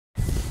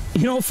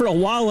You know, for a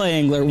walleye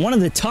angler, one of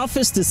the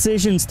toughest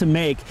decisions to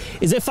make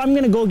is if I'm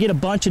gonna go get a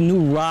bunch of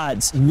new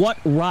rods, what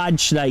rod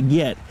should I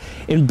get?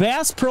 And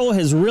Bass Pro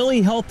has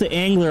really helped the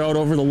angler out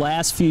over the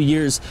last few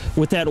years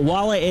with that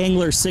Walleye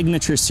Angler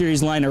Signature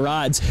Series line of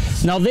rods.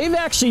 Now, they've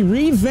actually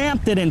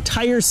revamped that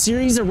entire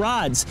series of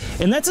rods,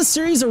 and that's a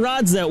series of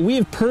rods that we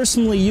have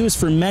personally used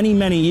for many,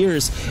 many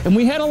years. And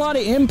we had a lot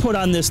of input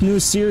on this new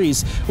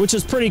series, which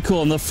is pretty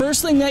cool. And the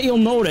first thing that you'll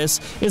notice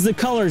is the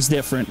color's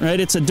different, right?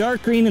 It's a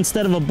dark green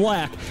instead of a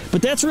black.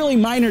 But that's really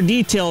minor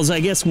details, I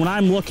guess, when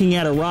I'm looking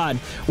at a rod.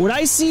 What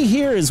I see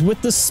here is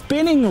with the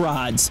spinning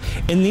rods,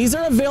 and these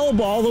are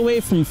available all the way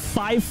from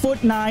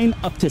 5'9"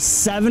 up to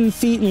 7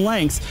 feet in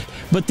length.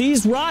 But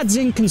these rods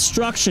in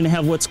construction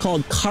have what's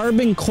called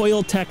carbon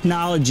coil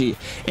technology.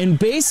 And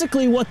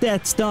basically what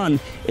that's done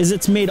is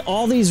it's made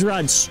all these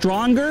rods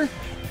stronger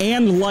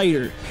and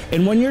lighter.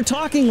 And when you're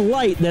talking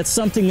light, that's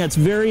something that's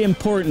very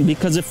important,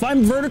 because if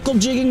I'm vertical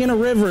jigging in a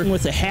river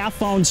with a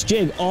 1/2 ounce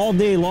jig all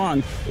day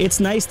long,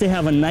 it's nice to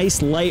have a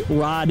nice light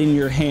rod in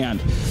your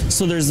hand.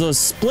 So there's those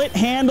split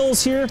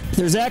handles here.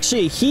 There's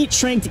actually a heat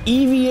shrinked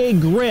EVA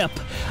grip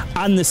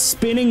on the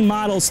spinning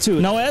models too.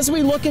 Now, as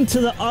we look into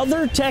the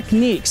other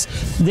techniques,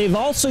 they've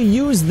also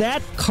used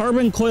that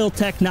carbon coil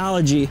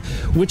technology,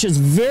 which is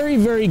very,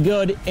 very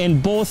good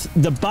in both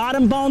the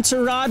bottom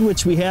bouncer rod,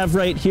 which we have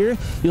right here.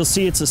 You'll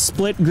see it's a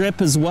split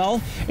grip as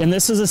well. And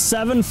this is a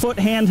 7-foot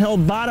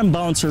handheld bottom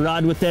bouncer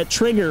rod with that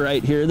trigger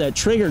right here, that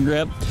trigger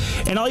grip.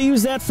 And I'll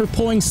use that for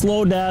pulling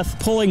slow death,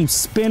 pulling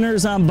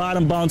spinners on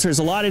bottom bouncers,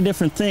 a lot of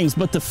different things.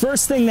 But the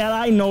first thing that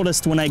I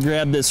noticed when I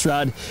grabbed this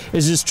rod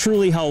is just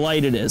truly how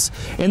light it is.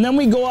 And then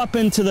we go up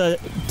into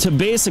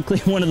basically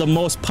one of the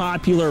most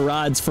popular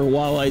rods for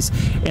walleyes,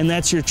 and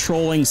that's your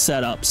trolling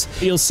setups.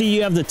 You'll see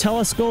you have the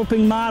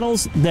telescoping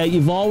models that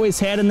you've always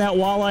had in that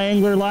walleye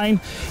angler line.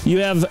 You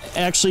have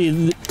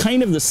actually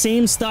kind of the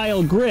same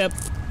style grip,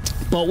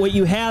 but what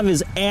you have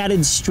is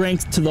added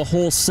strength to the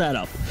whole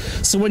setup.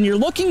 So when you're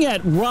looking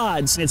at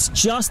rods, it's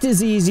just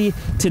as easy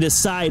to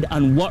decide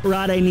on what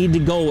rod I need to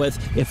go with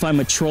if I'm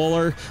a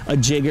troller, a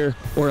jigger,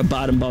 or a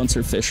bottom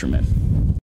bouncer fisherman.